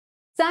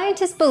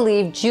Scientists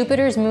believe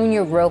Jupiter's moon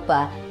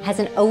Europa has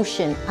an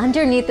ocean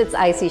underneath its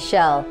icy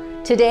shell.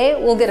 Today,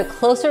 we'll get a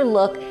closer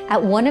look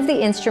at one of the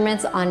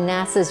instruments on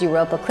NASA's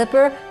Europa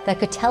Clipper that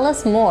could tell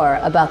us more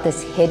about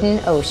this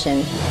hidden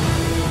ocean.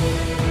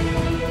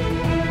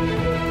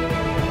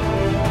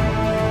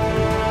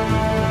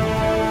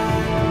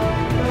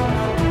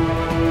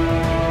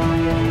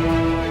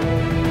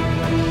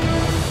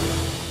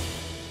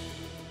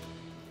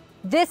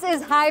 This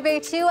is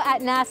𝙤𝙖𝙨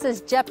at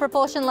NASA's Jet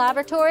Propulsion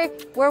Laboratory,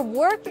 where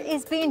work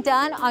is being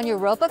done on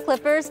Europa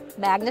Clipper's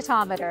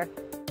magnetometer.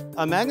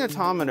 A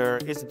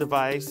magnetometer is a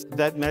device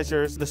that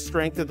measures the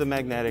strength of the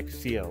magnetic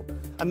field.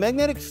 A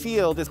magnetic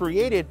field is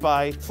created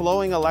by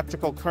flowing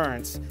electrical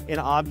currents in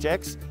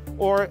objects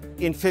or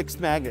in fixed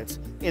magnets.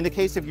 In the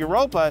case of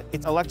Europa,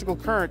 it's electrical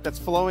current that's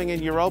flowing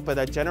in Europa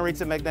that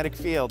generates a magnetic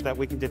field that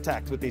we can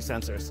detect with these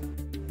sensors.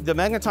 The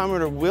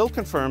magnetometer will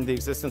confirm the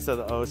existence of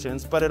the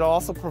oceans, but it'll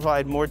also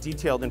provide more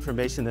detailed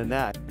information than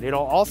that.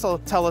 It'll also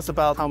tell us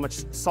about how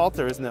much salt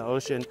there is in the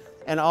ocean,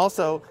 and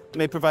also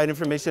may provide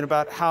information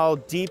about how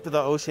deep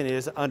the ocean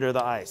is under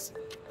the ice.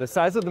 The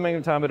size of the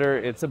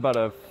magnetometer, it's about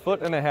a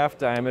 1.5 foot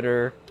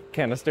diameter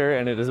canister,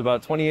 and it is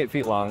about 28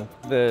 feet long.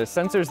 The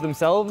sensors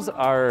themselves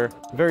are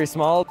very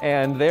small,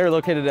 and they are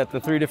located at the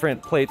 3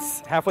 different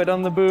plates halfway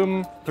down the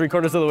boom,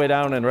 3/4 of the way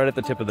down, and right at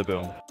the tip of the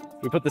boom.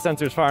 We put the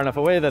sensors far enough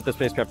away that the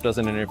spacecraft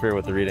doesn't interfere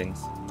with the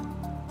readings.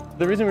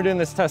 The reason we're doing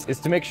this test is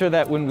to make sure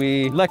that when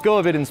we let go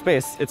of it in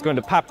space, it's going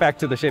to pop back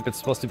to the shape it's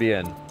supposed to be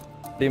in.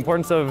 The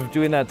importance of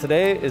doing that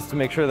today is to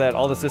make sure that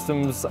all the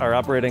systems are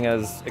operating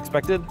as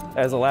expected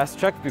as a last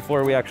check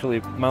before we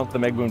actually mount the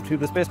magboom to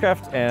the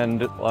spacecraft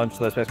and launch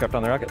the spacecraft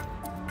on the rocket.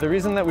 The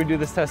reason that we do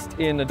this test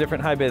in a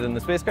different high bay than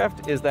the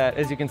spacecraft is that,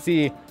 as you can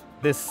see,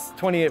 this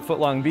 28-foot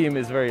long beam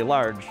is very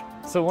large.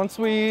 So once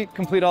we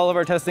complete all of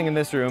our testing in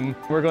this room,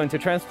 we're going to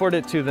transport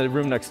it to the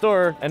room next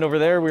door, and over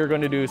there we're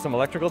going to do some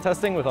electrical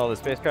testing with all the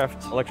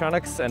spacecraft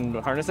electronics and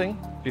harnessing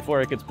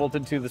before it gets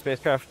bolted to the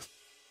spacecraft.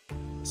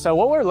 So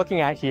what we're looking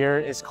at here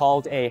is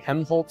called a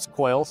Helmholtz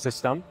coil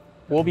system.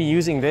 We'll be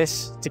using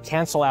this to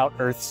cancel out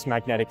Earth's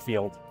magnetic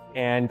field.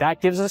 And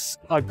that gives us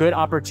a good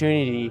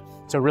opportunity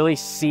to really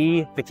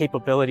see the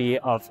capability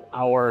of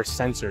our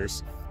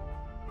sensors.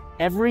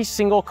 Every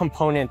single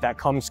component that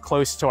comes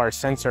close to our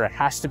sensor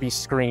has to be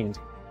screened.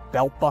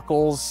 Belt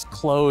buckles,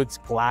 clothes,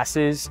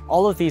 glasses,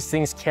 all of these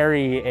things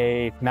carry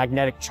a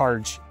magnetic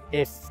charge.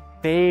 If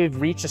they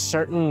reach a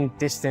certain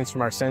distance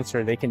from our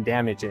sensor, they can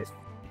damage it.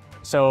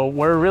 So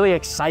we're really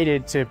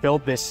excited to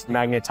build this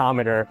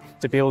magnetometer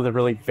to be able to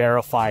really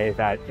verify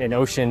that an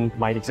ocean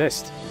might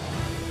exist.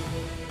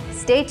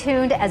 Stay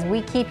tuned as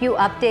we keep you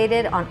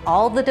updated on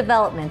all the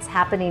developments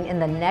happening in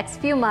the next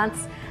few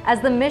months as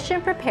the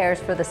mission prepares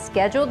for the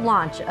scheduled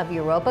launch of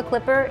Europa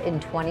Clipper in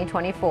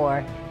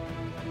 2024.